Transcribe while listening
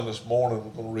This morning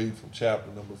we're going to read from chapter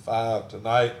number 5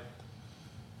 tonight.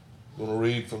 We're going to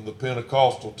read from the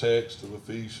Pentecostal text of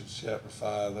Ephesians chapter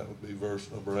 5. That would be verse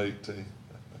number 18.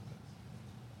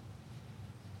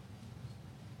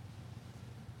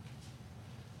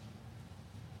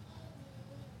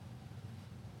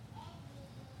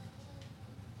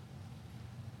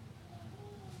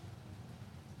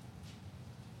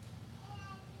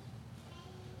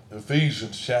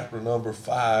 Ephesians chapter number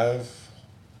 5.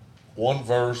 One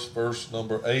verse, verse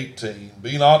number 18.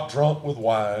 Be not drunk with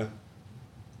wine,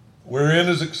 wherein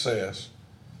is excess,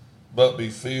 but be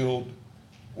filled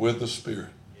with the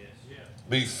Spirit. Yes.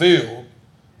 Be filled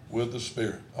with the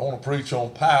Spirit. I want to preach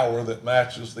on power that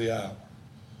matches the hour.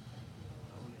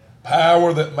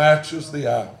 Power that matches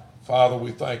the hour. Father,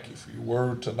 we thank you for your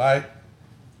word tonight.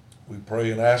 We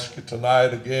pray and ask you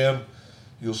tonight again,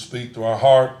 you'll speak to our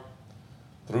heart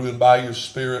through and by your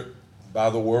Spirit, by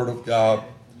the word of God.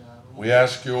 We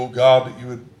ask you, oh God, that you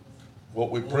would,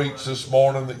 what we preach this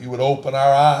morning, that you would open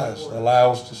our eyes and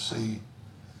allow us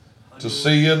to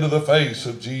see into the face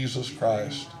of Jesus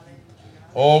Christ.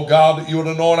 Oh God, that you would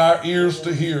anoint our ears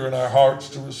to hear and our hearts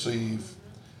to receive.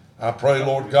 I pray,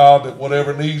 Lord God, that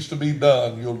whatever needs to be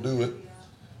done, you'll do it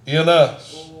in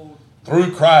us,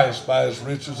 through Christ, by his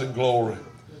riches and glory,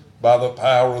 by the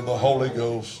power of the Holy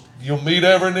Ghost. You'll meet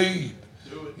every need.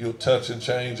 You'll touch and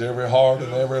change every heart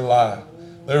and every life.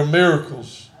 There are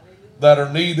miracles that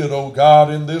are needed, oh God,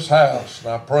 in this house.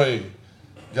 And I pray,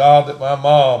 God, that my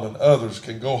mom and others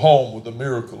can go home with the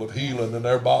miracle of healing in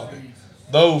their body.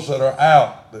 Those that are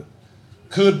out, that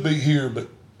could be here, but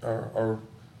or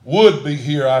would be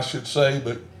here, I should say,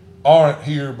 but aren't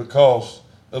here because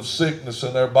of sickness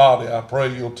in their body. I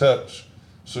pray you'll touch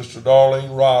Sister Darlene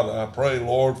Rodda. I pray,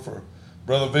 Lord, for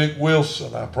Brother Vic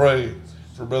Wilson. I pray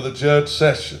for Brother Judge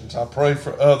Sessions. I pray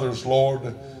for others,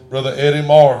 Lord. Brother Eddie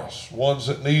Morris, ones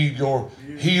that need your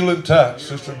healing touch.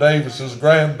 Sister Davis's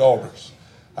granddaughters.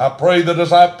 I pray that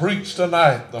as I preach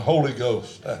tonight, the Holy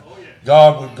Ghost,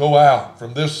 God would go out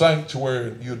from this sanctuary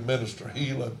and you'd minister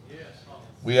healing.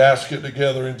 We ask it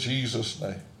together in Jesus'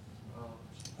 name.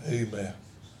 Amen.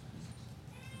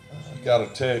 I got a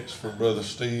text from Brother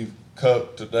Steve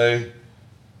Cook today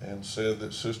and said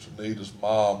that Sister Nita's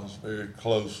mom is very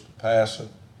close to passing.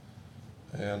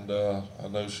 And I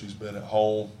know she's been at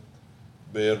home,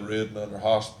 bedridden under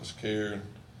hospice care, and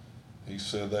he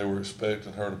said they were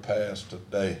expecting her to pass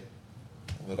today,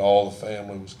 and that all the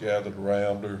family was gathered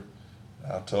around her.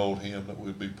 I told him that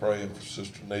we'd be praying for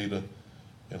Sister Nita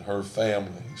and her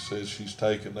family. He says she's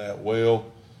taken that well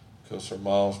because her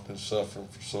mom's been suffering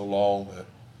for so long that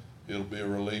it'll be a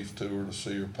relief to her to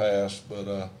see her pass.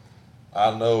 But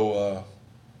I know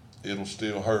it'll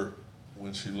still hurt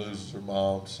when she loses her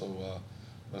mom, so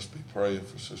let's be praying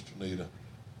for Sister Nita,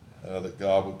 that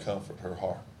God would comfort her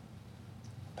heart.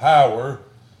 Power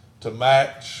to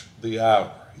match the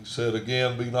hour. He said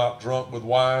again, be not drunk with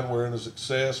wine wherein is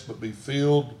excess, but be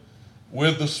filled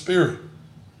with the Spirit.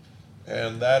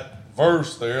 And that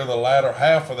verse there, the latter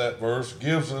half of that verse,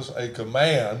 gives us a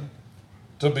command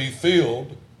to be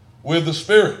filled with the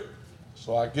Spirit.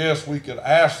 So I guess we could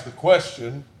ask the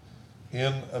question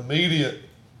in immediate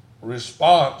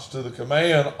response to the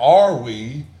command, are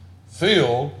we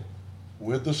filled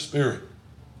with the Spirit?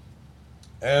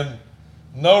 And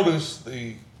notice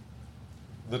the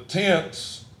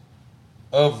tense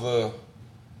of the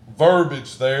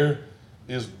verbiage there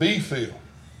is be filled.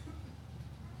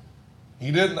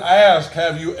 He didn't ask,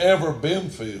 have you ever been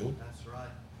filled? That's right.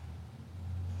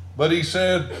 But he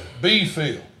said, be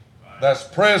filled. That's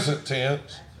present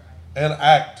tense and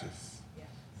active.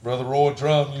 Brother Roy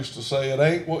Drum used to say, it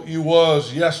ain't what you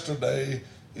was yesterday,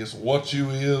 it's what you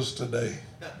is today.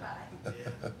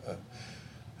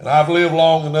 And I've lived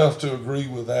long enough to agree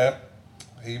with that.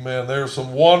 Amen. There's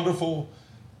some wonderful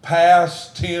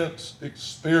past tense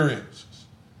experiences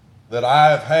that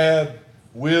I've had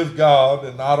with God,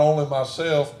 and not only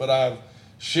myself, but I've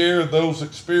shared those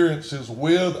experiences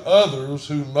with others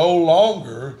who no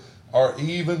longer are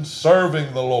even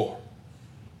serving the Lord.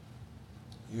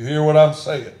 You hear what I'm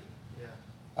saying? Yeah.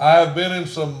 I have been in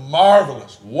some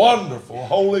marvelous, wonderful,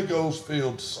 Holy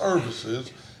Ghost-filled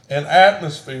services and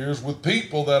atmospheres with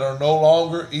people that are no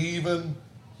longer even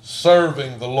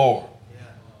serving the Lord.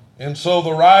 Yeah. And so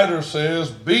the writer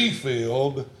says, be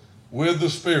filled with the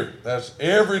Spirit. That's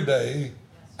every day,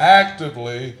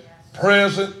 actively,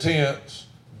 present tense,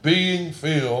 being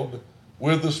filled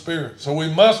with the Spirit. So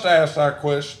we must ask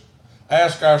ourselves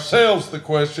the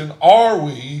question, are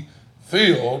we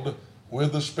filled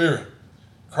with the Spirit?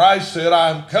 Christ said, I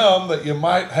am come that you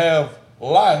might have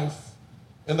life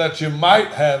and that you might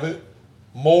have it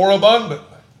more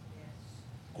abundantly.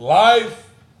 life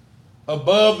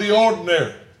above the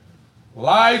ordinary,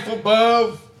 life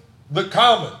above the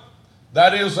common.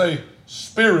 That is a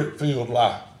spirit-filled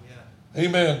life. Yeah.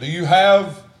 Amen. Do you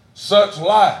have such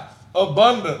life,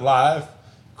 abundant life,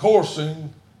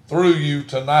 coursing through you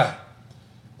tonight?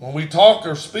 When we talk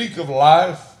or speak of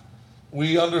life,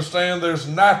 we understand there's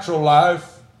natural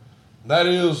life, that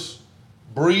is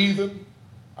breathing,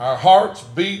 our heart's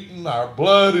beating, our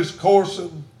blood is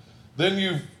coursing. Then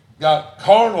you've got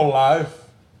carnal life,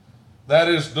 that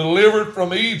is delivered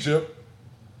from Egypt,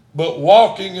 but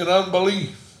walking in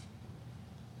unbelief.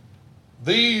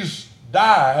 These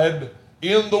died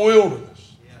in the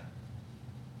wilderness. Yeah.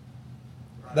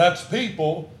 Right. That's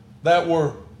people that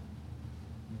were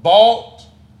bought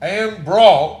and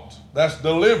brought, that's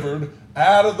delivered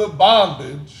out of the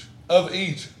bondage of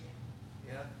Egypt.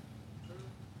 Yeah.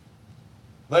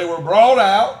 They were brought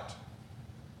out,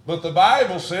 but the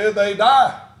Bible said they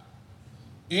died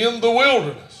in the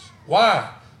wilderness. Why?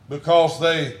 Because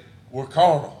they were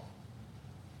carnal.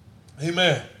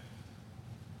 Amen.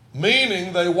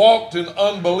 Meaning they walked in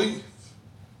unbelief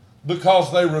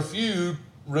because they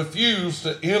refused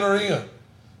to enter in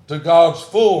to God's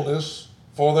fullness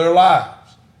for their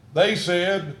lives. They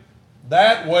said,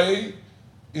 that way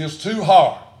is too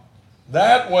hard.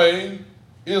 That way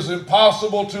is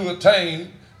impossible to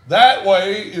attain. That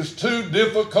way is too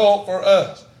difficult for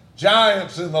us.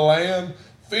 Giants in the land,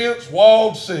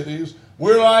 fence-walled cities,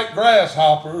 we're like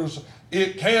grasshoppers.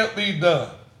 It can't be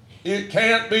done. It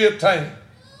can't be attained.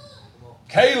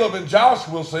 Caleb and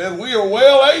Joshua said, we are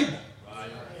well able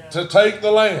to take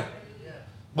the land.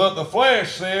 But the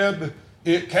flesh said,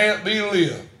 it can't be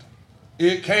lived.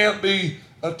 It can't be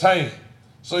attained.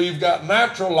 So you've got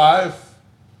natural life,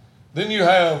 then you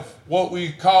have what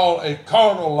we call a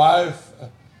carnal life,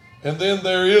 and then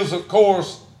there is, of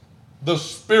course, the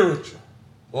spiritual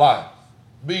life.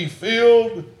 Be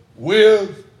filled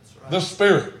with the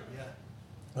Spirit.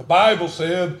 The Bible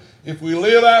said, if we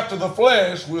live after the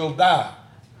flesh, we'll die.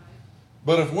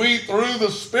 But if we, through the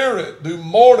Spirit, do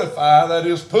mortify, that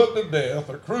is, put to death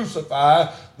or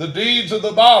crucify the deeds of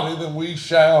the body, then we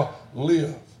shall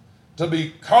live. To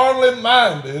be carnally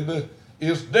minded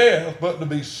is death, but to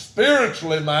be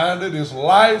spiritually minded is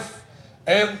life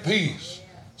and peace.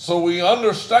 So we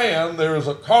understand there is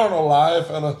a carnal life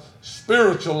and a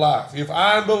spiritual life. If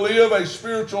I am to live a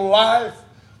spiritual life,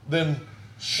 then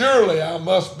surely I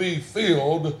must be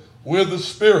filled with the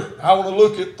Spirit. I want to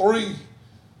look at three,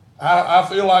 I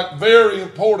feel like, very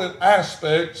important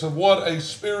aspects of what a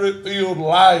Spirit-filled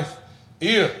life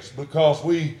is, because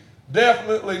we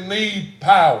definitely need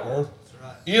power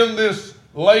in this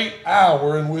late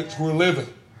hour in which we're living.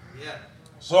 Yeah.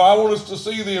 So I want us to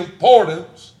see the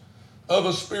importance of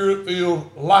a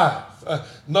Spirit-filled life.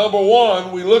 Number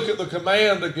one, we look at the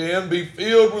command again, be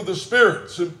filled with the Spirit.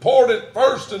 It's important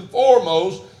first and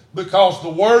foremost because the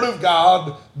Word of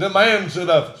God demands it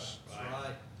of us.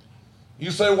 Right.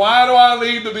 You say, why do I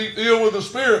need to be filled with the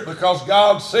Spirit? Because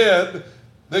God said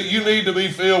that you need to be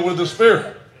filled with the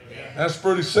Spirit. Yeah. That's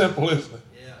pretty simple, isn't it?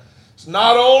 Yeah. It's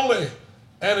not only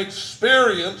an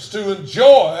experience to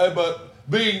enjoy, but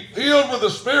being filled with the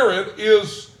Spirit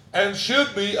is and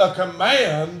should be a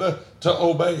command to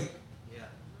obey. Yeah.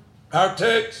 Our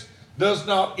text does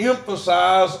not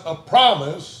emphasize a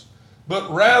promise, but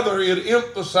rather it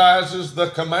emphasizes the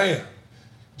command.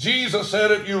 Jesus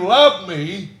said, if you love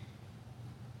me,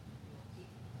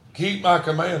 keep my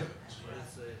commandments.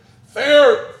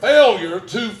 Failure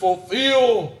to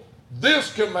fulfill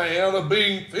this command of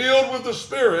being filled with the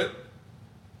Spirit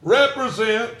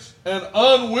represents an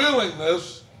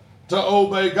unwillingness to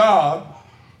obey God,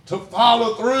 to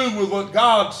follow through with what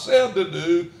God said to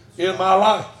do in my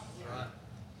life. Right.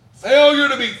 Failure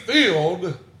to be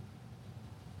filled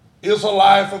is a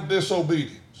life of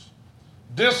disobedience.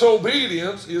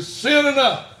 Disobedience is sin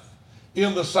enough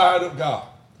in the sight of God.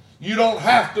 You don't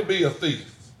have to be a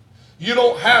thief. You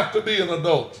don't have to be an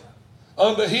adulterer.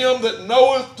 Unto him that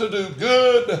knoweth to do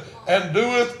good and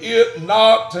doeth it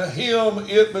not, to him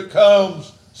it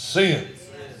becomes sin.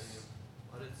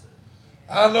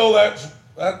 I know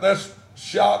that's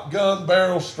shotgun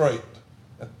barrel straight.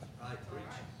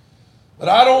 But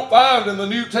I don't find in the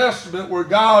New Testament where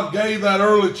God gave that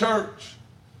early church,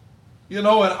 an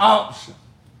option.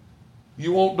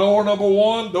 You want door number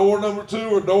 1, door number 2,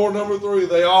 or door number 3?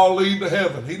 They all lead to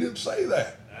heaven. He didn't say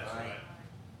that. That's right.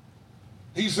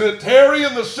 He said, tarry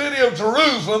in the city of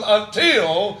Jerusalem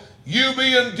until you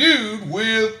be endued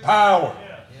with power.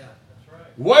 Yeah, that's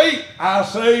right. Wait, I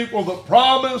say, for the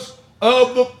promise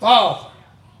of the Father.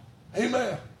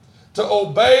 Amen. To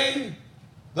obey,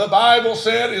 the Bible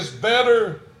said, is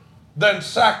better than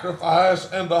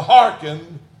sacrifice, and to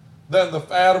hearken than the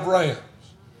fat of rams.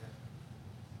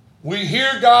 We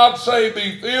hear God say,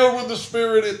 be filled with the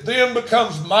Spirit. It then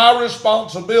becomes my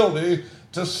responsibility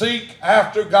to seek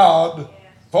after God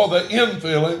for the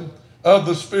infilling of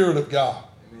the Spirit of God.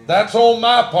 That's on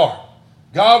my part.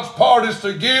 God's part is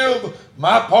to give.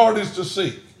 My part is to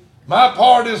seek. My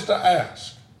part is to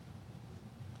ask.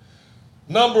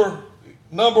 Number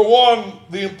one,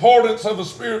 the importance of a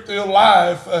Spirit-filled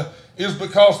life is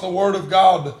because the Word of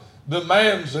God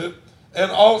demands it, and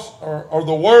also, or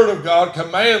the Word of God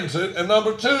commands it. And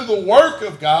number two, the work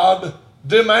of God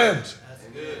demands it. That's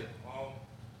good.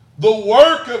 The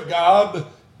work of God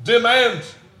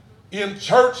demands it in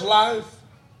church life,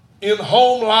 in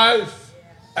home life,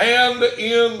 and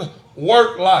in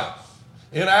work life.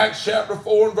 In Acts chapter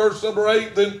 4 and verse number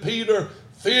 8, then Peter,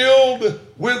 filled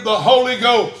with the Holy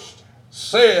Ghost,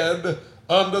 said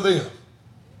unto them.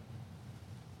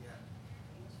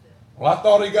 Well, I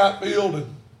thought he got filled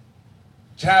in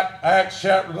Acts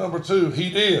chapter number 2.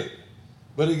 He did.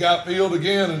 But he got filled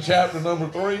again in chapter number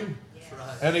 3.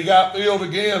 And he got filled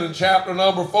again in chapter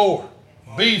number 4.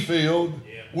 Be filled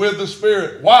with the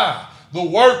Spirit. Why? The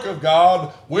work of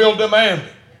God will demand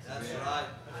it. That's right.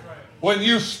 When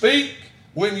you speak,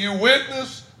 when you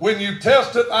witness, when you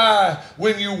testify,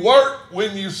 when you work,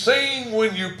 when you sing,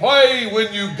 when you play,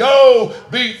 when you go,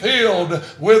 be filled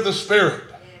with the Spirit.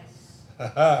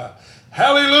 Yes.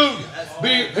 Hallelujah.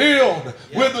 Be filled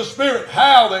with the Spirit.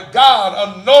 How that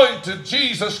God anointed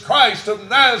Jesus Christ of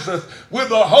Nazareth with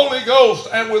the Holy Ghost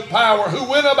and with power,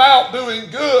 who went about doing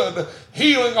good,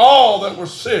 healing all that were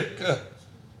sick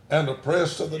and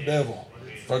oppressed of the devil,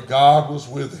 for God was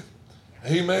with him.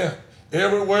 Amen.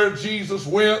 Everywhere Jesus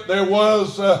went, there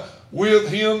was with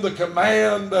him the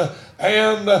command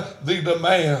and the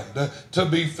demand to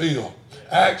be filled.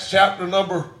 Acts chapter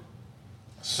number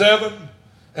 7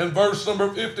 and verse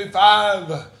number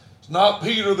 55. It's not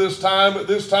Peter this time, but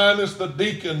this time it's the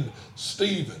deacon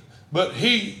Stephen. But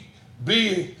he,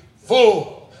 being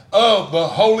full of the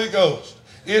Holy Ghost.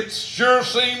 It sure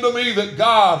seemed to me that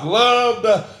God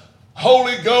loved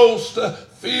Holy Ghost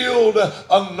filled,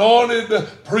 anointed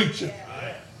preaching.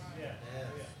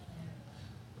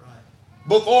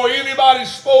 Before anybody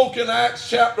spoke in Acts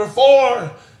chapter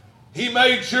 4, he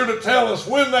made sure to tell us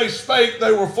when they spake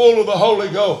they were full of the Holy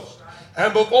Ghost.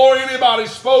 And before anybody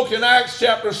spoke in Acts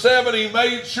chapter 7, he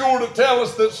made sure to tell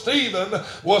us that Stephen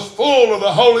was full of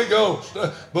the Holy Ghost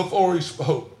before he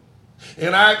spoke.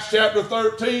 In Acts chapter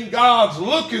 13, God's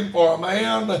looking for a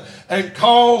man and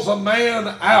calls a man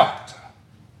out.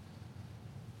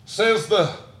 Says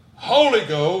the Holy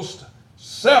Ghost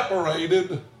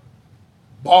separated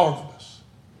Barnabas.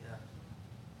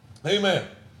 Amen.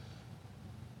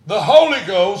 The Holy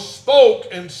Ghost spoke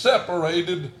and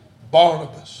separated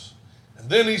Barnabas. And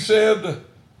then he said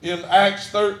in Acts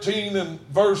 13 and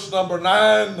verse number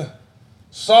 9,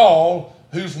 Saul,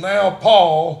 who's now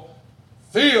Paul,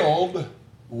 filled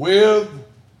with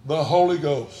the Holy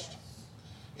Ghost.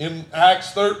 In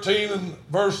Acts 13 and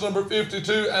verse number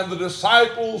 52, and the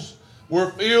disciples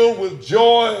were filled with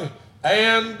joy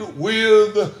and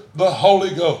with the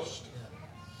Holy Ghost.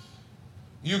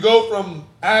 You go from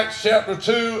Acts chapter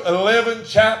 2, 11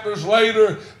 chapters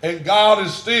later, and God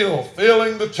is still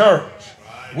filling the church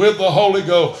with the Holy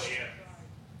Ghost.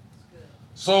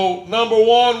 So, number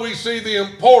one, we see the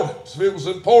importance. If it was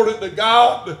important to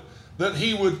God that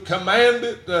he would command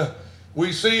it,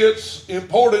 we see it's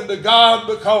important to God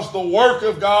because the work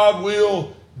of God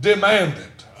will demand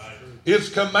it. It's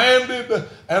commanded,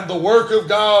 and the work of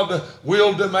God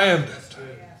will demand it.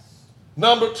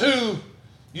 Number two,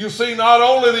 you see not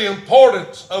only the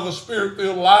importance of a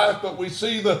Spirit-filled life, but we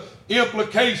see the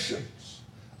implications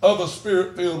of a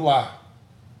Spirit-filled life.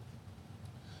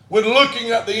 When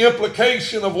looking at the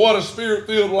implication of what a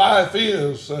Spirit-filled life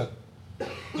is,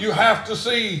 you have to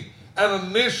see an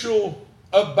initial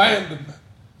abandonment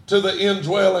to the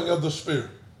indwelling of the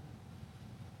Spirit.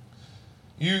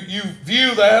 You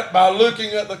view that by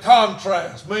looking at the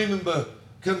contrast, meaning the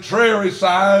contrary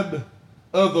side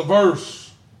of the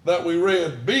verse that we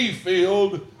read. Be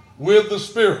filled with the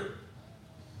Spirit.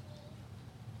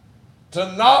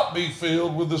 To not be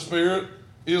filled with the Spirit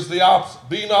is the opposite.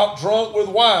 Be not drunk with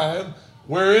wine,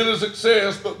 wherein is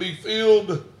excess, but be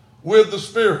filled with the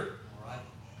Spirit.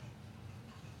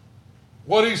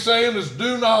 What he's saying is,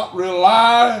 do not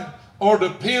rely or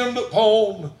depend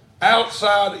upon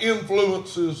outside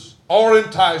influences or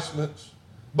enticements,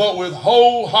 but with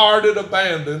wholehearted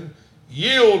abandon,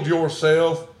 yield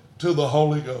yourself to the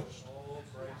Holy Ghost.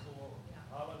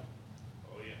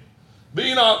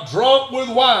 Be not drunk with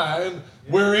wine,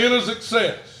 wherein is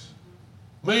excess.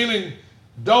 Meaning,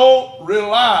 don't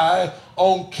rely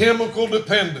on chemical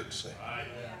dependency. Right.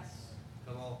 Yes.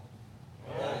 Come on.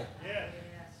 Come on. Yes.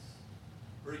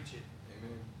 Preach it.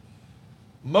 Amen.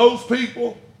 Most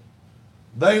people,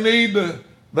 they need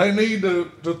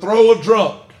to throw a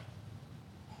drunk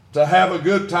to have a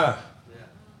good time.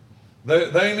 Yeah.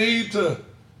 They need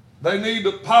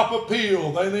to pop a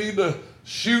pill. They need to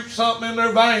shoot something in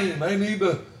their vein. They need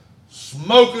to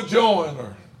smoke a joint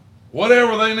or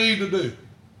whatever they need to do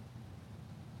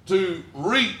to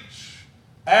reach.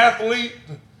 Athlete,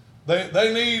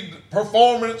 they need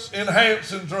performance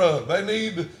enhancing drug. They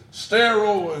need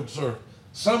steroids or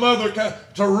some other kind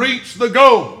to reach the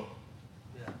goal.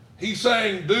 Yeah. He's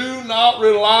saying, do not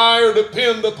rely or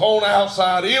depend upon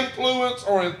outside influence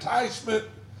or enticement,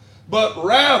 but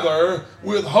rather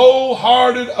with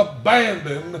wholehearted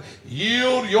abandon,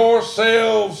 yield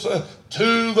yourselves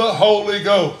to the Holy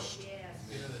Ghost. Yes.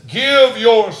 Give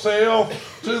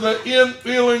yourself to the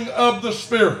infilling of the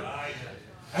Spirit.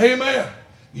 Amen.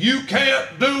 You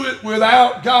can't do it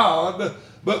without God,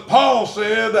 but Paul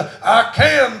said, I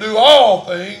can do all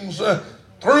things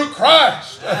through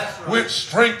Christ, which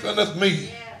strengtheneth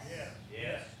me.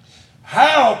 Yes.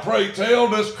 How, pray tell,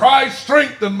 does Christ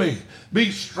strengthen me?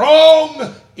 Be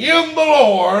strong in the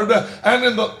Lord and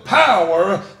in the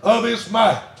power of His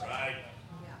might. Right.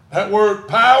 That word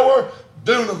power,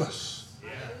 dunamis.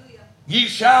 Ye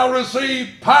shall receive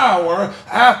power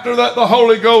after that the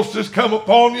Holy Ghost has come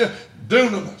upon you.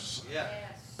 Dunamis. Yes.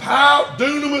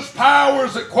 Dunamis power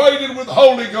is equated with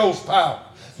Holy Ghost power.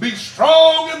 Be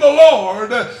strong in the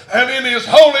Lord and in His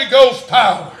Holy Ghost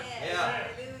power. Yeah.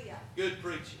 Good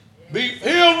preaching. Be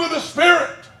filled with the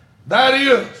Spirit. That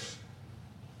is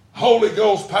Holy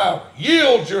Ghost power.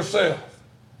 Yield yourself.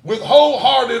 With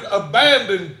wholehearted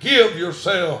abandon, give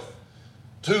yourself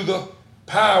to the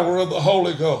power of the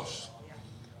Holy Ghost.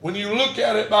 When you look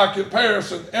at it by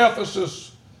comparison,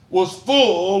 Ephesus was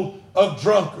full of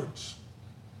drunkards.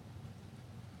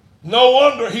 No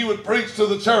wonder he would preach to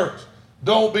the church,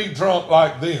 don't be drunk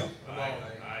like them,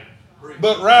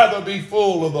 but rather be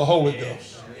full of the Holy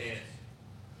Ghost.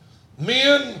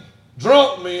 Men,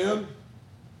 drunk men,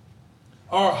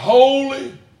 are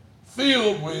wholly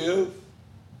filled with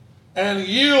and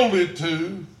yielded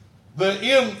to the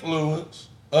influence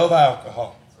of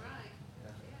alcohol.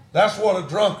 That's what a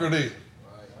drunkard is.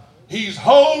 He's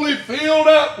wholly filled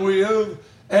up with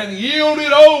and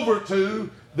yielded over to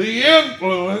the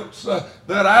influence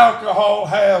that alcohol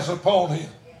has upon him.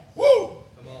 Woo!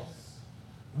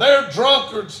 They're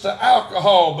drunkards to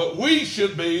alcohol, but we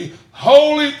should be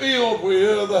wholly filled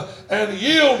with and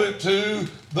yielded to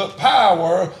the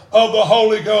power of the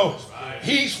Holy Ghost.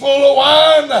 He's full of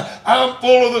wine, I'm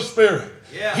full of the Spirit.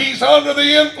 Yeah. He's under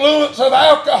the influence of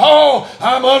alcohol.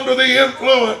 I'm under the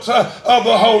influence of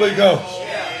the Holy Ghost.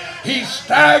 Yeah. He's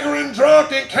staggering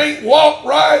drunk and can't walk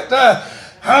right.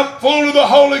 I'm full of the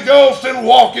Holy Ghost and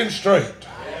walking straight.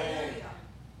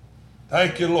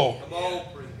 Thank you, Lord.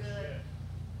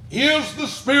 Is the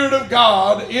Spirit of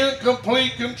God in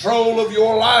complete control of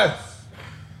your life?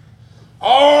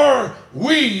 Are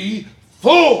we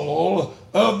full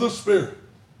of the Spirit?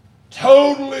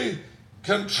 Totally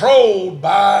controlled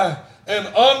by and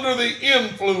under the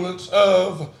influence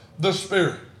of the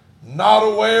Spirit. Not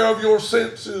aware of your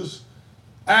senses,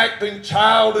 acting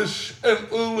childish and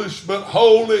foolish, but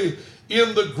wholly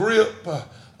in the grip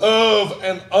of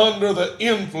and under the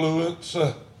influence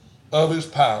of His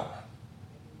power.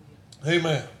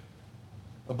 Amen.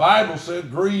 The Bible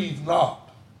said, grieve not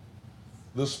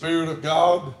the Spirit of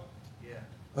God. Yeah.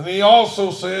 And He also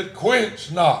said,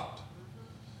 quench not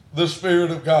the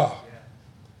Spirit of God.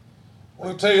 I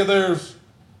want to tell you there's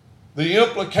the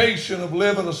implication of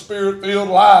living a Spirit-filled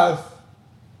life.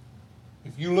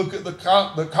 If you look at the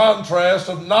contrast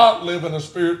of not living a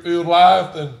Spirit-filled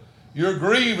life, then you're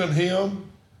grieving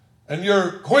Him and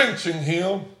you're quenching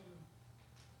Him.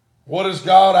 What is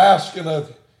God asking of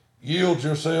you? Yield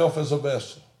yourself as a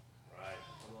vessel.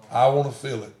 I want to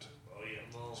fill it.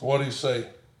 That's what He's saying.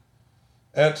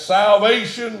 At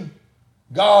salvation,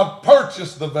 God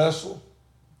purchased the vessel.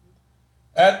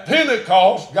 At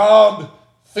Pentecost, God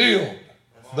filled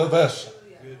the vessel.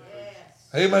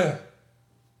 Amen.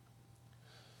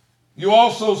 You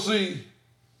also see,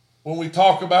 when we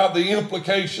talk about the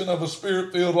implication of a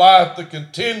Spirit-filled life, the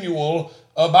continual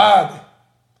abiding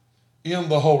in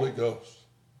the Holy Ghost.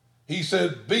 He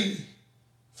said, be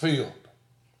filled,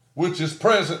 which is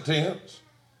present tense.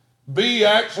 Be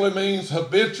actually means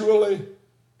habitually,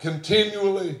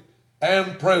 continually,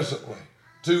 and presently,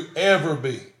 to ever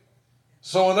be.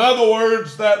 So in other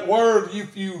words, that word,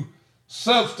 if you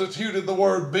substituted the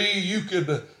word be, you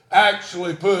could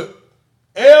actually put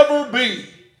ever be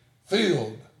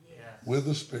filled with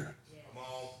the Spirit. Come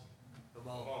on. Come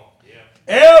on. Yeah.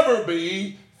 Ever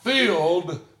be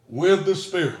filled with the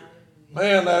Spirit.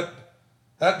 Man,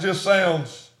 that just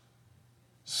sounds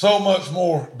so much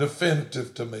more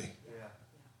definitive to me.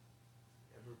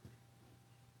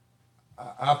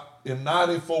 In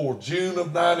 94, June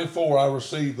of 94, I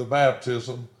received the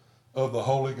baptism of the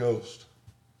Holy Ghost.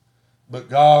 But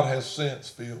God has since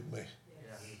filled me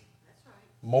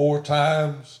more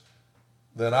times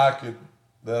than I could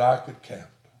count.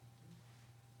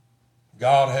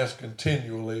 God has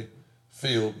continually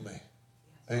filled me.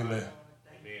 Amen.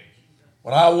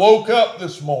 When I woke up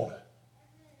this morning,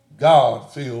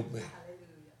 God filled me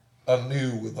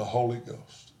anew with the Holy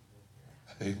Ghost.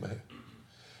 Amen.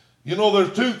 You know,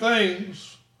 there's two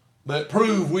things that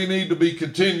prove we need to be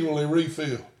continually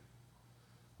refilled.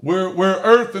 We're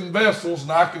earthen vessels,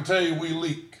 and I can tell you we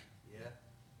leak. Yeah.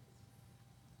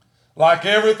 Like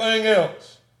everything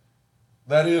else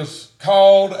that is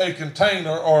called a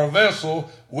container or a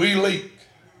vessel, we leak.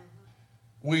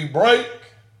 We break,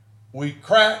 we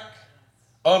crack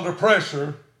under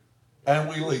pressure, and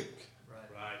we leak.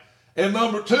 Right. And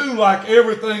number two, like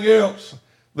everything else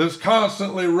that's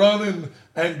constantly running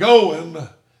and going,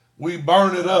 we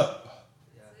burn it up.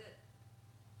 Yeah.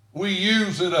 We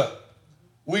use it up.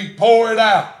 We pour it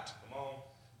out. Come on.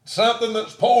 Something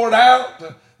that's poured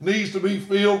out needs to be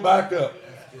filled back up.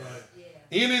 That's good.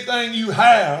 Anything you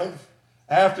have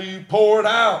after you pour it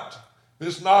out,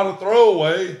 it's not a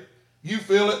throwaway. You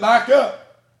fill it back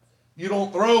up. You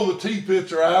don't throw the tea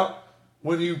pitcher out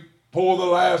when you pour the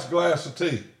last glass of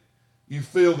tea. You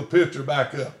fill the pitcher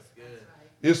back up. Good.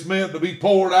 It's meant to be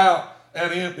poured out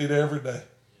and emptied every day.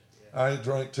 I ain't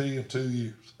drank tea in 2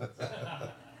 years.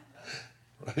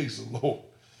 Praise the Lord.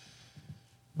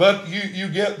 But you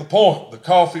get the point. The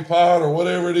coffee pot or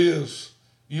whatever it is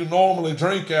you normally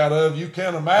drink out of, you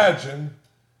can't imagine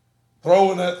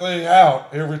throwing that thing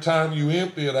out every time you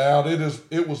empty it out.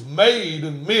 It was made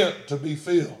and meant to be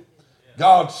filled.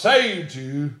 God saved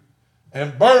you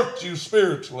and birthed you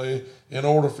spiritually in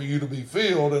order for you to be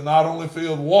filled, and not only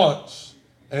filled once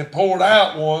and poured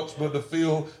out once, but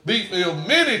to be filled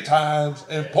many times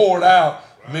and poured out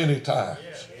many times.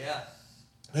 Yeah.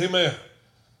 Amen.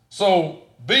 So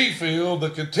be filled, the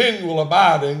continual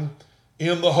abiding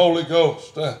in the Holy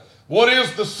Ghost. What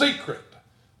is the secret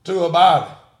to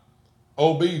abiding?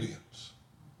 Obedience.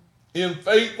 In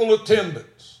faithful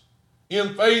attendance.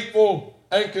 In faithful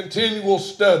and continual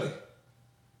study.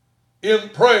 In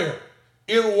prayer.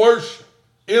 In worship.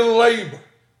 In labor.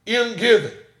 In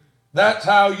giving. That's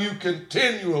how you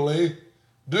continually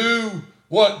do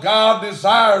what God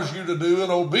desires you to do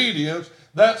in obedience.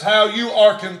 That's how you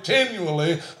are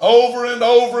continually, over and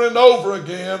over and over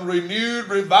again, renewed,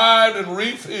 revived, and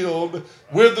refilled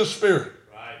with the Spirit.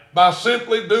 Right. By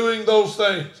simply doing those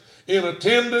things. In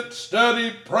attendance,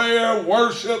 study, prayer,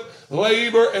 worship,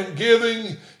 labor, and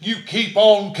giving, you keep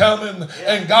on coming,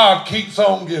 and God keeps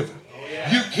on giving.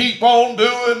 You keep on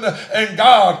doing, and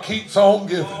God keeps on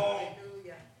giving.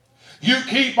 You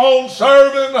keep on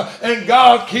serving, and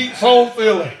God keeps on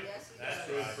filling.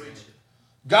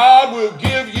 God will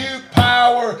give you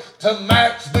power to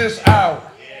match this hour.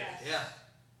 Yeah.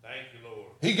 Thank you, Lord.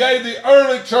 He gave the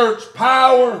early church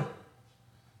power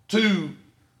to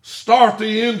start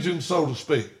the engine, so to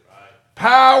speak. Right.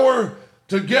 Power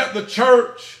to get the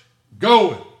church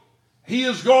going. He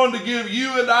is going to give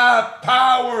you and I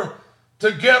power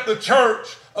to get the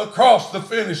church across the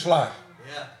finish line.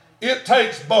 Yeah. It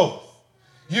takes both.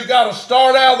 You got to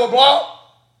start out of the block.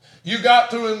 You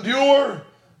got to endure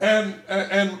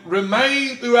and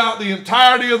remain throughout the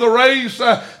entirety of the race,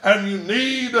 and you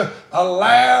need a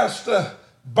last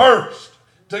burst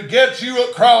to get you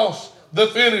across the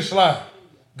finish line.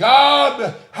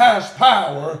 God has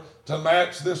power to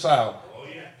match this hour. Oh,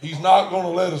 yeah. He's not going to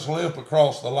let us limp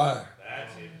across the line.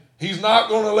 That's it. He's not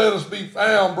going to let us be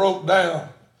found broke down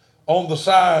on the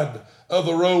side of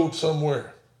the road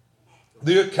somewhere.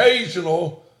 The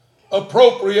occasional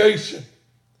appropriation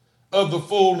of the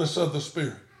fullness of the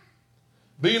Spirit.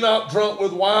 Be not drunk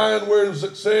with wine wherein is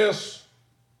excess,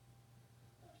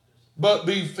 but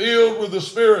be filled with the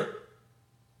Spirit.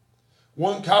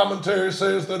 One commentary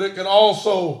says that it can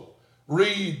also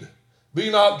read,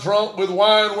 be not drunk with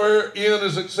wine wherein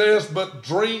is excess, but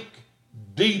drink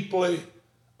deeply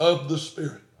of the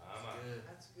Spirit.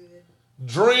 That's good.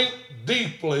 Drink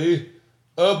deeply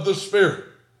of the Spirit.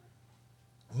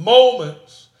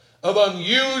 Moments of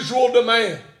unusual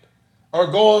demand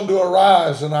are going to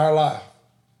arise in our life.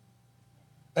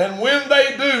 And when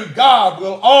they do, God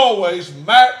will always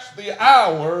match the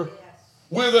hour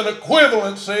with an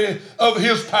equivalency of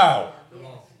His power. Come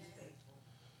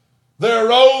there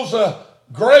arose a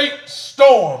great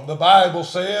storm, the Bible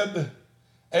said,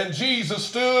 and Jesus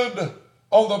stood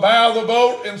on the bow of the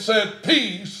boat and said,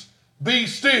 "Peace, be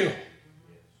still."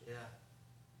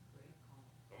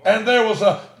 And there was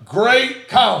a great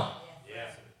calm.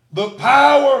 The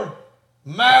power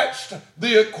matched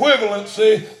the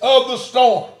equivalency of the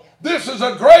storm. This is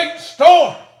a great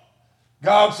storm.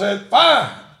 God said,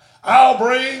 "Fine, I'll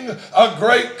bring a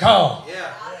great calm."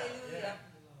 Yeah.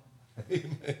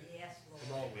 Amen. Yes,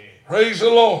 Lord. Praise the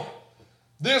Lord.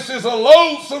 This is a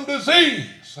loathsome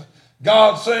disease.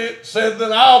 God said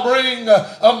that I'll bring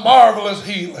a marvelous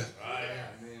healing.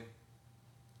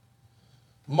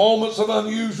 Moments of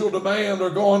unusual demand are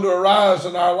going to arise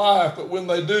in our life, but when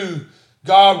they do,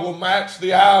 God will match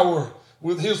the hour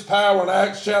with His power. In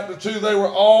Acts chapter 2, they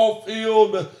were all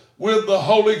filled with the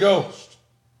Holy Ghost.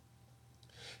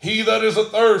 "He that is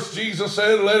athirst," Jesus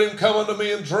said, "let him come unto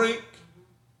me and drink."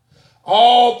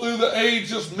 All through the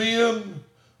ages, men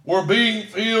were being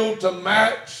filled to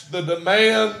match the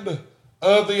demand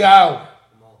of the hour.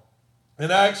 In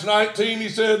Acts 19, He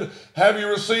said, "Have you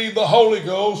received the Holy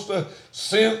Ghost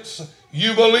since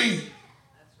you believe?"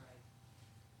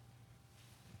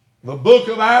 The book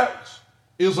of Acts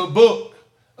is a book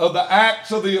of the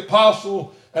Acts of the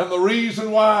Apostle, and the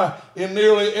reason why in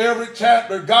nearly every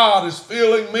chapter God is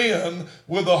filling men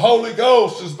with the Holy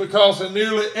Ghost is because in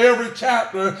nearly every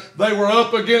chapter they were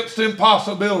up against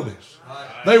impossibilities.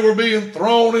 They were being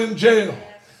thrown in jail.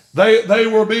 They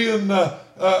were being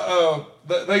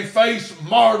they faced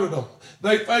martyrdom.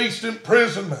 They faced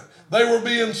imprisonment. They were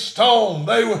being stoned.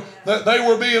 They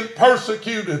were being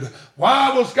persecuted.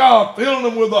 Why was God filling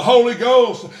them with the Holy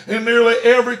Ghost in nearly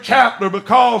every chapter?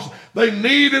 Because they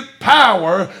needed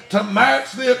power to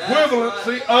match the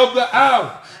equivalency of the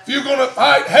hour. If you're going to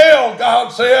fight hell,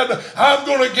 God said, "I'm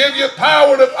going to give you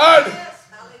power to fight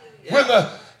it." When the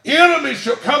enemy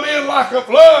shall come in like a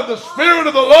flood, the Spirit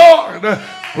of the Lord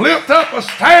lift up a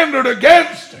standard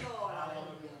against him.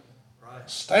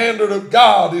 Standard of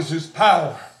God is His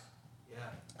power.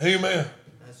 Amen.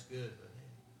 That's good.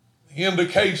 The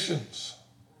indications,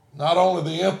 not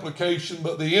only the implication,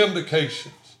 but the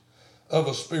indications of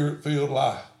a Spirit-filled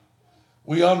life.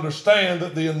 We understand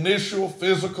that the initial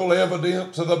physical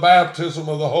evidence of the baptism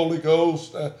of the Holy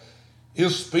Ghost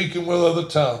is speaking with other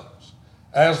tongues,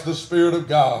 as the Spirit of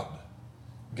God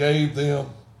gave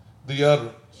them the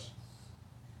utterance.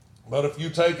 But if you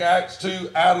take Acts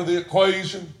 2 out of the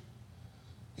equation,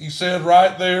 He said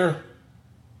right there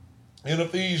in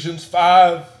Ephesians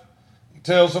 5, He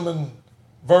tells them in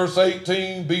verse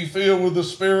 18, "Be filled with the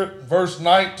Spirit." Verse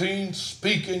 19,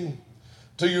 "Speaking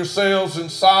to yourselves in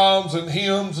psalms and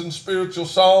hymns and spiritual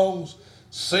songs,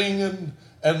 singing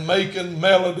and making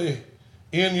melody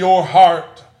in your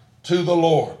heart to the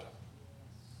Lord."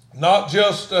 Not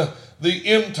just the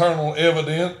internal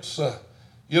evidence,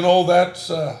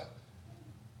 that's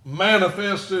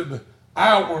manifested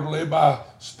outwardly by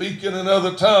speaking in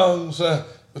other tongues,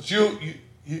 but you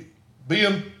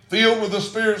being filled with the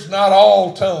Spirit's not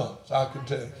all tongues, I can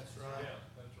tell you. That's right.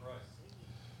 That's right.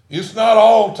 It's not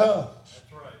all tongues.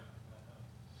 That's right.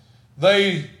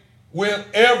 They went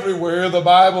everywhere, the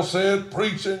Bible said,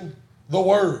 preaching the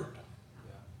Word.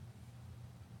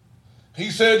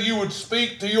 He said you would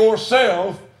speak to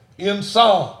yourself in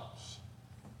psalms.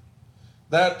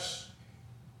 That's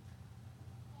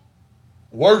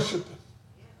worshiping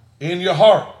in your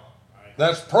heart.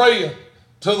 That's praying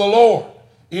to the Lord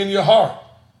in your heart.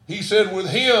 He said with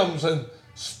hymns and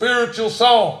spiritual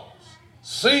songs,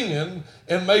 singing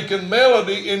and making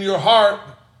melody in your heart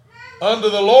unto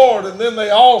the Lord. And then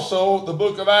they also, the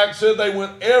book of Acts said, they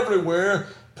went everywhere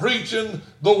preaching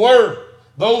the Word.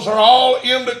 Those are all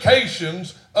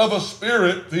indications of a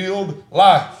Spirit-filled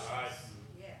life.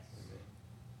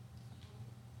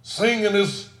 Singing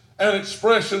is an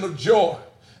expression of joy.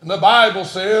 And the Bible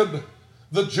said,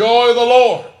 the joy of the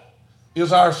Lord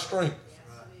is our strength.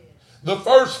 The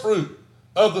first fruit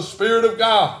of the Spirit of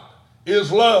God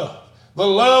is love. The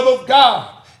love of God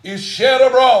is shed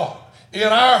abroad in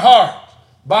our hearts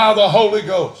by the Holy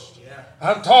Ghost.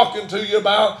 I'm talking to you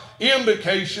about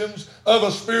indications of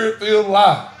a Spirit-filled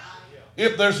life.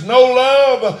 If there's no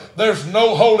love, there's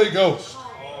no Holy Ghost.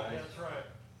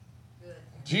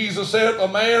 Jesus said, if a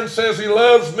man says he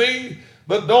loves me,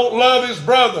 but don't love his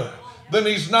brother, then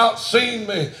he's not seen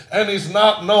me and he's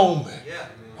not known me.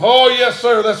 Oh, yes,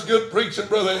 sir. That's good preaching,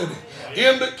 Brother Eddie.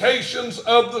 Indications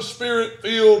of the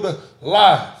Spirit-filled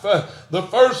life. The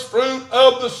first fruit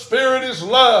of the Spirit is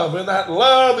love, and that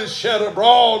love is shed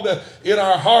abroad in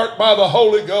our heart by the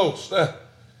Holy Ghost.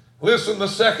 Listen, the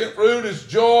second fruit is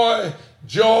joy,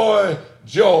 joy,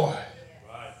 joy.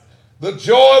 The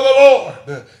joy of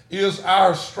the Lord is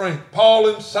our strength. Paul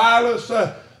and Silas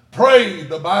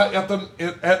prayed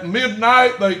at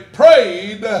midnight. They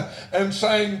prayed and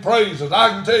sang praises. I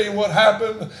can tell you what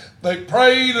happened. They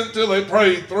prayed until they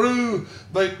prayed through.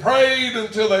 They prayed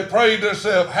until they prayed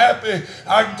themselves happy.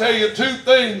 I can tell you two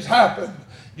things happened.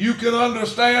 You can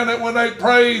understand that when they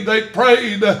prayed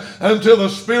until the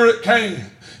Spirit came.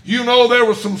 You know there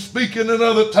was some speaking in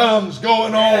other tongues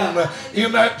going on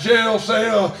in that jail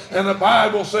cell. And the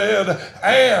Bible said,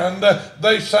 and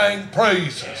they sang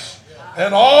praises.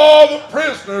 And all the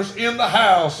prisoners in the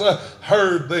house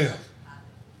heard them.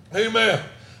 Amen.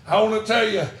 I want to tell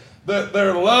you that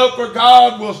their love for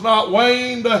God was not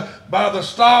waned by the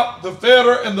stock, the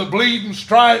fetter, and the bleeding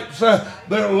stripes.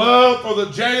 Their love for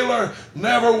the jailer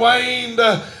never waned.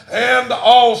 And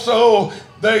also,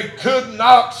 they could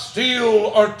not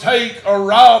steal or take or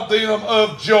rob them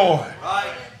of joy.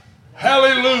 Right.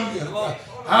 Hallelujah.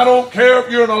 I don't care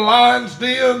if you're in a lion's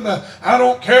den. I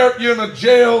don't care if you're in a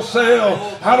jail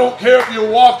cell. I don't care if you're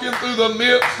walking through the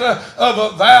midst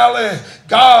of a valley.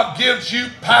 God gives you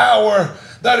power.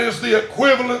 That is the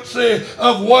equivalency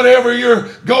of whatever you're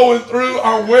going through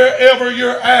or wherever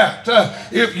you're at.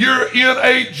 If you're in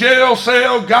a jail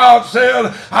cell, God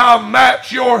said, I'll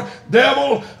match your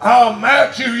devil, I'll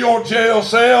match you your jail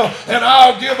cell, and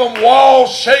I'll give them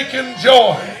wall-shaking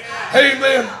joy.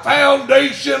 Amen.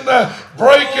 Foundation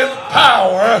breaking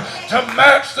power to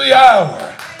match the hour.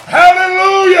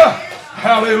 Hallelujah.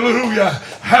 Hallelujah.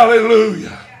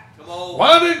 Hallelujah.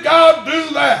 Why did God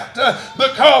do that?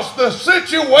 Because the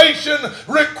situation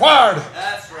required it.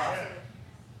 That's right.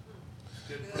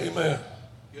 Amen.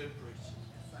 Good preaching.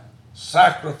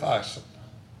 Sacrificing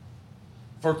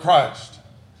for Christ.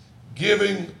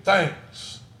 Giving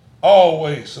thanks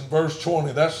always. In verse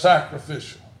 20, that's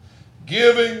sacrificial.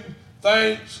 Giving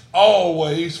thanks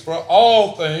always for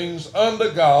all things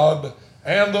unto God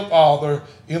and the Father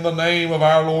in the name of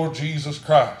our Lord Jesus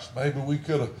Christ. Maybe we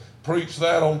could have preached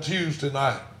that on Tuesday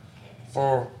night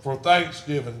for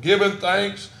Thanksgiving. Giving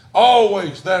thanks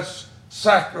always, that's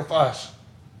sacrificing.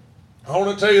 I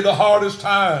want to tell you the hardest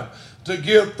time to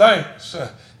give thanks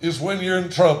is when you're in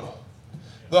trouble.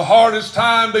 The hardest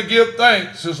time to give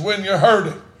thanks is when you're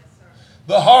hurting.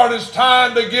 The hardest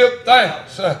time to give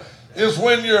thanks is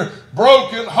when you're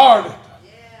brokenhearted.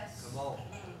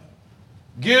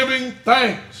 Giving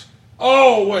thanks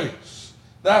always,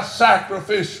 that's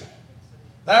sacrificial.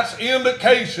 That's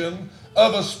indication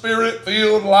of a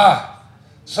Spirit-filled life.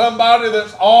 Somebody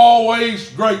that's always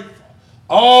grateful,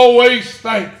 always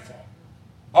thankful,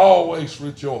 always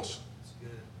rejoicing.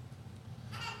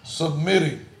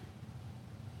 Submitting,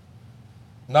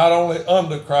 not only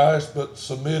unto Christ, but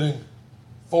submitting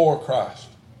for Christ.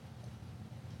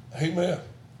 Amen.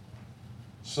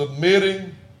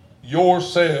 Submitting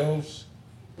yourselves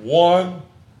one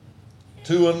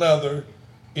to another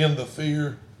in the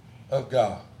fear of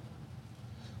God.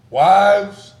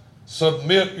 Wives,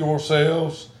 submit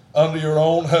yourselves unto your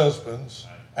own husbands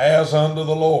as unto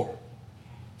the Lord.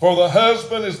 For the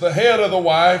husband is the head of the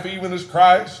wife, even as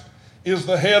Christ is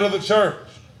the head of the church.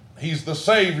 He's the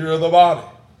Savior of the body.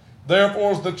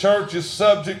 Therefore, as the church is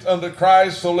subject unto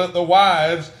Christ, so let the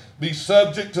wives be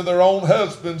subject to their own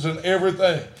husbands in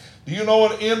everything. Do you know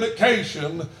an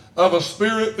indication of a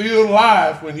Spirit-filled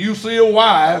life when you see a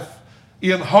wife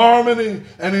in harmony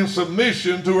and in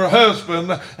submission to her husband?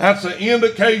 That's an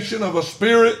indication of a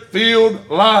Spirit-filled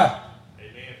life.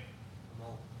 Amen.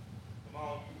 Come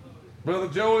on. Brother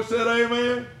Joey said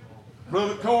amen.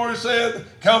 Brother Corey said,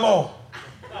 come on.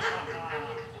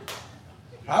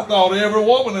 I thought every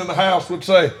woman in the house would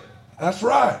say, that's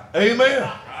right.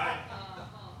 Amen.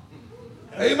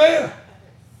 Amen.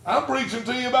 I'm preaching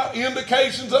to you about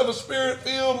indications of a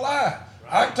Spirit-filled life.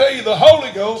 I can tell you the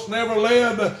Holy Ghost never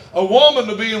led a woman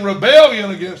to be in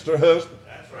rebellion against her husband.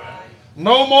 That's right.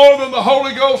 No more than the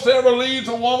Holy Ghost ever leads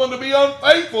a woman to be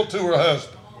unfaithful to her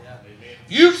husband. Yeah.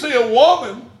 If you see a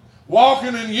woman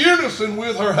walking in unison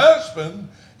with her husband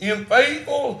in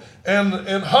faithful and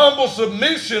humble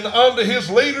submission unto his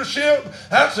leadership,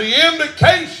 that's the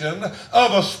indication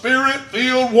of a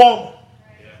Spirit-filled woman.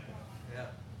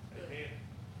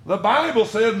 The Bible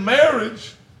said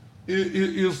marriage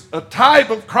is a type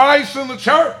of Christ in the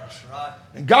church. Right.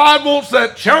 And God wants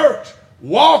that church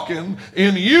walking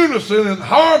in unison and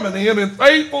harmony and in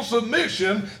faithful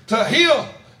submission to Him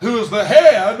who is the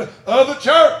head of the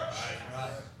church. Right.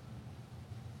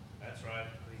 That's right.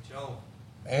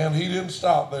 And He didn't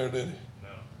stop there, did He? No.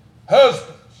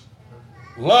 Husbands,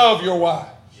 love your wives.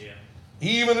 Yeah.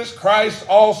 Even as Christ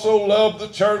also loved the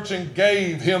church and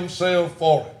gave Himself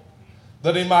for it.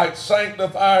 that he might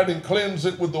sanctify it and cleanse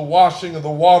it with the washing of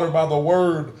the water by the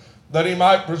word, that he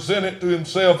might present it to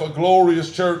himself a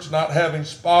glorious church, not having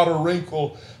spot or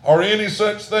wrinkle or any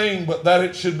such thing, but that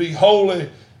it should be holy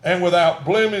and without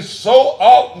blemish. So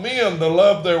ought men to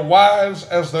love their wives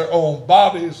as their own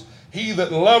bodies. He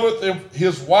that loveth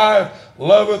his wife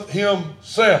loveth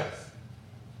himself.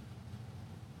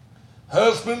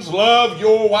 Husbands, love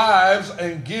your wives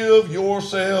and give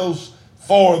yourselves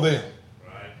for them.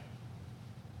 Right.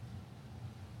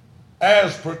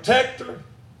 As protector,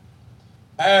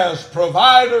 as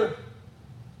provider,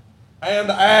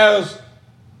 and as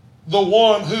the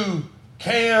one who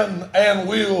can and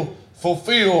will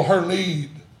fulfill her need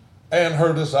and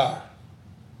her desire.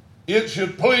 It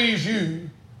should please you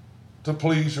to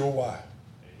please your wife.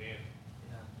 Amen.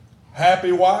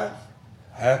 Happy wife,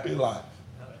 happy life.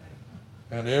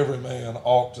 And every man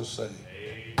ought to say,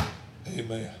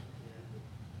 amen.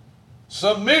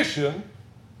 Submission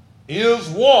is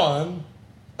one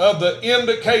of the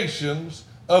indications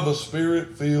of a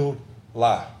spirit-filled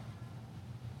life.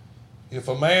 If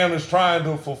a man is trying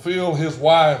to fulfill his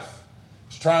wife,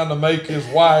 is trying to make his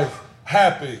wife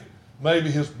happy,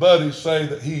 maybe his buddies say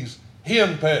that he's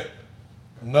henpecked.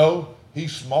 No,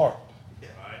 he's smart.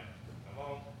 Right. Come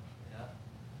on. Yeah.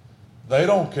 They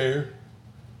don't care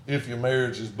if your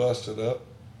marriage is busted up.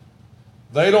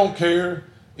 They don't care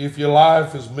if your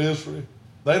life is misery.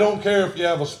 They don't care if you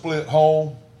have a split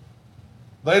home.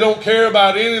 They don't care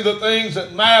about any of the things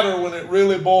that matter when it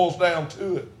really boils down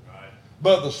to it. Right.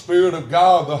 But the Spirit of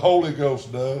God, the Holy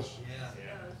Ghost does.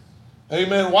 Yeah.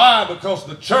 Amen. Why? Because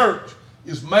the church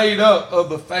is made up of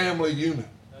the family unit.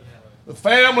 The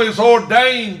family is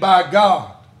ordained by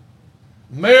God.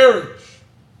 Marriage,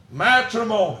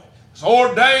 matrimony is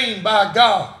ordained by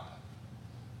God.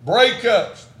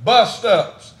 Breakups,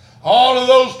 bust-ups, all of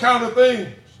those kind of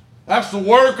things. That's the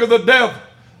work of the devil.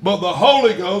 But the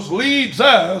Holy Ghost leads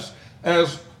us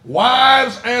as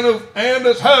wives and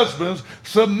as husbands,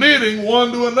 submitting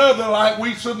one to another like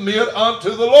we submit unto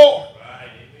the Lord. Right,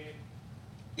 amen.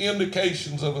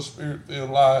 Indications of a spirit-filled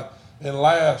life. And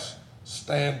last,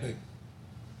 standing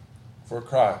for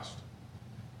Christ.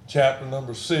 Chapter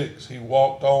number 6, he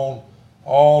walked on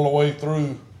all the way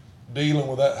through dealing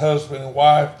with that husband and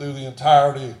wife through the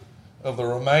entirety of the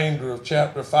remainder of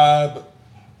chapter 5. But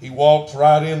he walks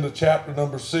right into chapter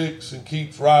number 6 and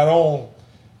keeps right on.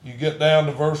 You get down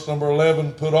to verse number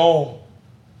 11, put on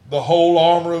the whole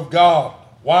armor of God.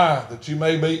 Why? That you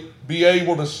may be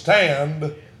able to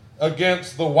stand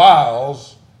against the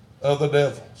wiles of the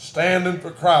devil. Standing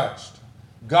for Christ.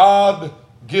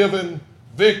 God-given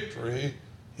victory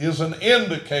is an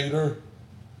indicator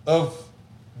of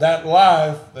that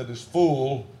life that is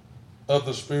full of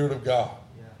the Spirit of God.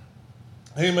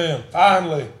 Yeah. Amen.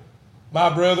 Finally,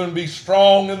 my brethren, be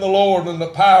strong in the Lord and the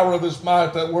power of his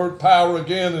might. That word power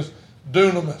again is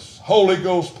dunamis, Holy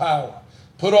Ghost power.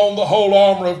 Put on the whole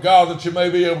armor of God that you may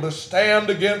be able to stand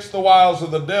against the wiles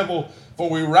of the devil. For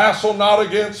we wrestle not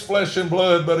against flesh and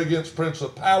blood, but against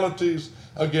principalities,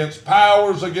 against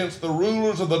powers, against the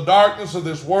rulers of the darkness of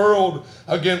this world,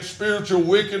 against spiritual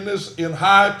wickedness in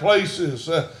high places.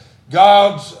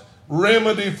 God's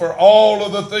remedy for all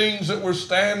of the things that we're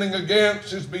standing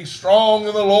against is be strong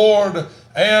in the Lord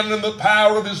and in the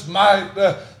power of his might.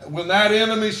 When that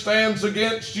enemy stands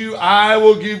against you, I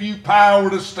will give you power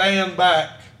to stand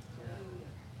back.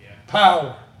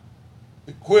 Power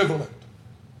equivalent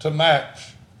to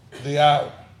match the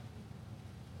hour.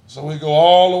 So we go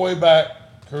all the way back,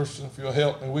 Kirsten, if you'll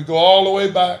help me, we go all the way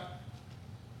back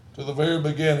to the very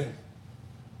beginning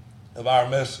of our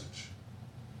message.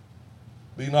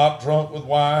 Be not drunk with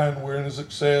wine wherein is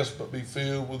excess, but be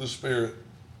filled with the Spirit.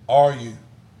 Are you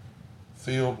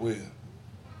filled with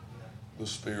the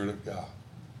Spirit of God?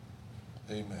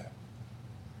 Amen.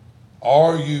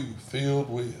 Are you filled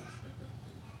with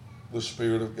the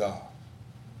Spirit of God?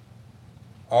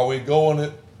 Are we going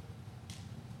it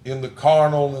in the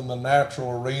carnal and the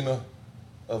natural arena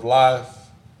of life,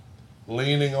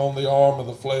 leaning on the arm of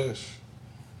the flesh?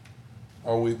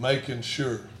 Are we making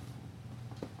sure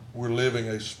we're living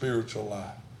a spiritual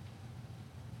life,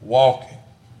 walking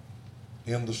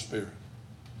in the Spirit?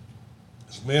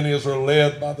 As many as are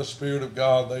led by the Spirit of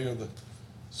God, they are the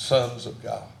sons of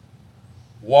God,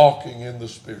 walking in the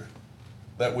Spirit,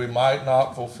 that we might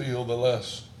not fulfill the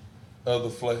lust of the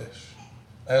flesh.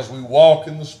 As we walk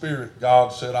in the Spirit,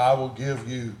 God said, I will give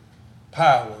you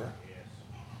power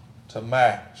to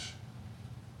match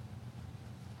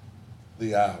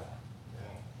the hour.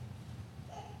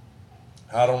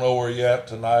 I don't know where you're at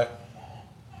tonight.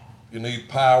 You need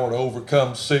power to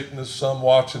overcome sickness. Some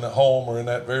watching at home are in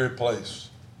that very place.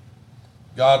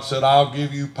 God said, I'll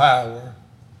give you power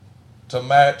to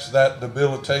match that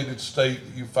debilitated state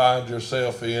that you find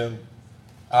yourself in.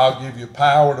 I'll give you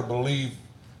power to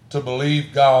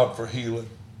believe God for healing.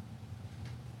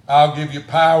 I'll give you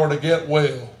power to get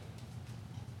well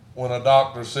when a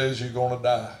doctor says you're going to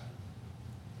die.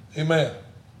 Amen.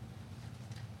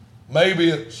 Maybe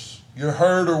it's you're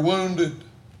hurt or wounded.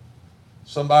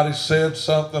 Somebody said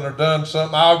something or done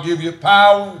something. I'll give you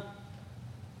power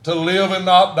to live and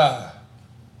not die.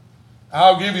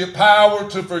 I'll give you power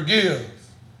to forgive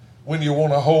when you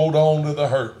want to hold on to the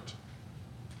hurt.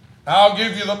 I'll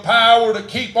give you the power to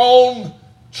keep on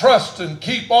trusting,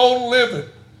 keep on living,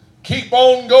 keep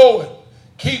on going,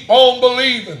 keep on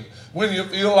believing when you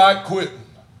feel like quitting.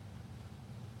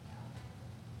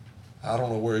 I don't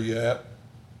know where you're at.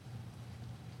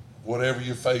 Whatever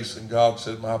you're facing, God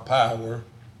said, my power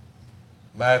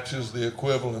matches the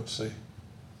equivalency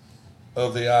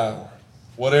of the hour.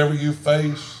 Whatever you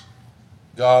face,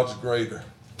 God's greater.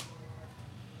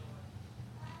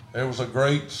 There was a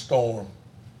great storm.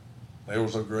 There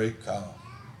was a great calm.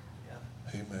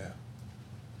 Amen.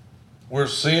 Where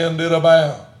sin did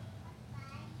abound,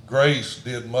 grace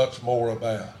did much more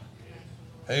abound.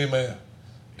 Amen.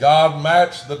 God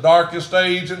matched the darkest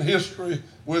age in history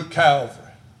with Calvary.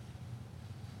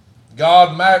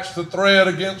 God matched the thread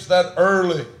against that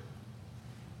early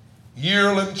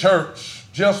yearling church,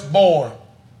 just born,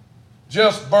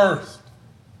 just birthed.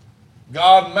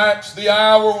 God matched the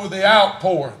hour with the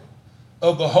outpouring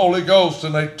of the Holy Ghost,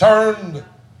 and they turned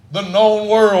the known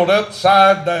world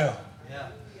upside down. Yeah.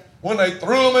 When they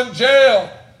threw him in jail,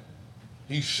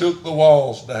 he shook the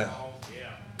walls down.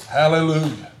 Yeah.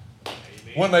 Hallelujah.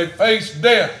 Amen. When they faced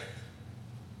death,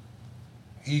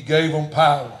 he gave them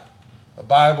power. The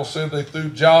Bible said they threw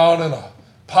John in a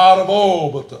pot of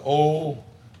oil, but the oil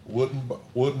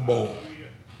wouldn't boil.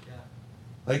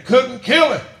 They couldn't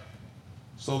kill him,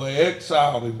 so they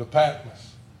exiled him to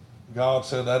Patmos. God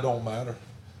said, that don't matter.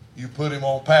 You put him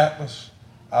on Patmos,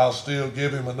 I'll still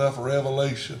give him enough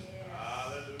revelation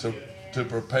to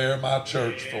prepare my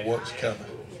church for what's coming.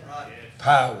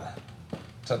 Power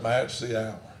to match the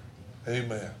hour.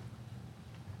 Amen.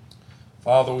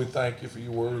 Father, we thank you for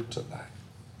your word tonight.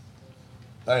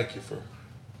 Thank you for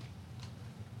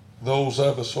those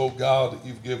of us, oh God, that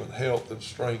you've given health and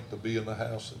strength to be in the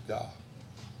house of God.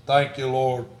 Thank you,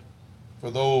 Lord, for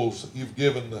those that you've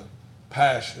given the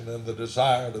passion and the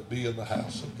desire to be in the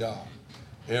house of God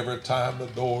every time the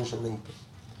doors are open.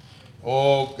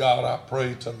 Oh God, I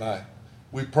pray tonight.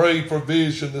 We prayed for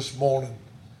vision this morning.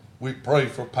 We pray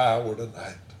for power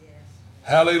tonight. Yes.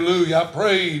 Hallelujah. I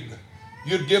prayed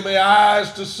you'd give me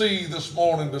eyes to see this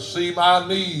morning, to see my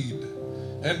need.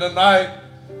 And tonight,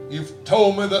 you've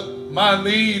told me that my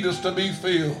need is to be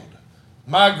filled.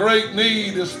 My great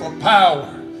need is for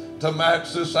power to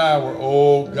match this hour.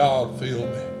 Oh God, fill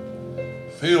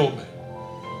me. Fill me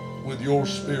with your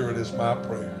Spirit is my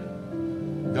prayer.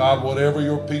 God, whatever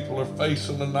your people are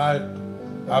facing tonight,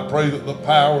 I pray that the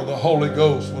power of the Holy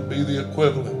Ghost would be the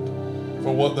equivalent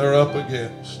for what they're up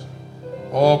against.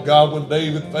 Oh God, when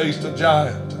David faced a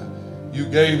giant, you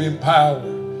gave him power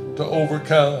to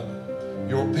overcome.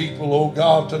 Your people, oh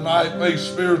God, tonight face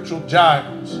spiritual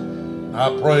giants.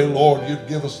 I pray, Lord, you'd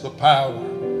give us the power,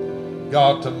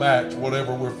 God, to match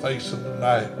whatever we're facing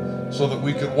tonight so that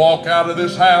we could walk out of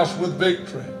this house with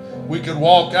victory. We could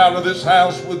walk out of this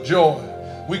house with joy.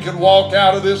 We could walk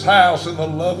out of this house in the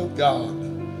love of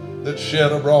God that's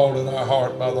shed abroad in our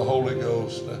heart by the Holy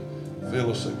Ghost.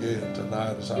 Fill us again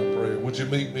tonight as I pray. Would you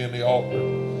meet me in the altar?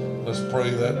 Let's pray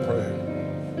that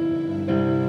prayer.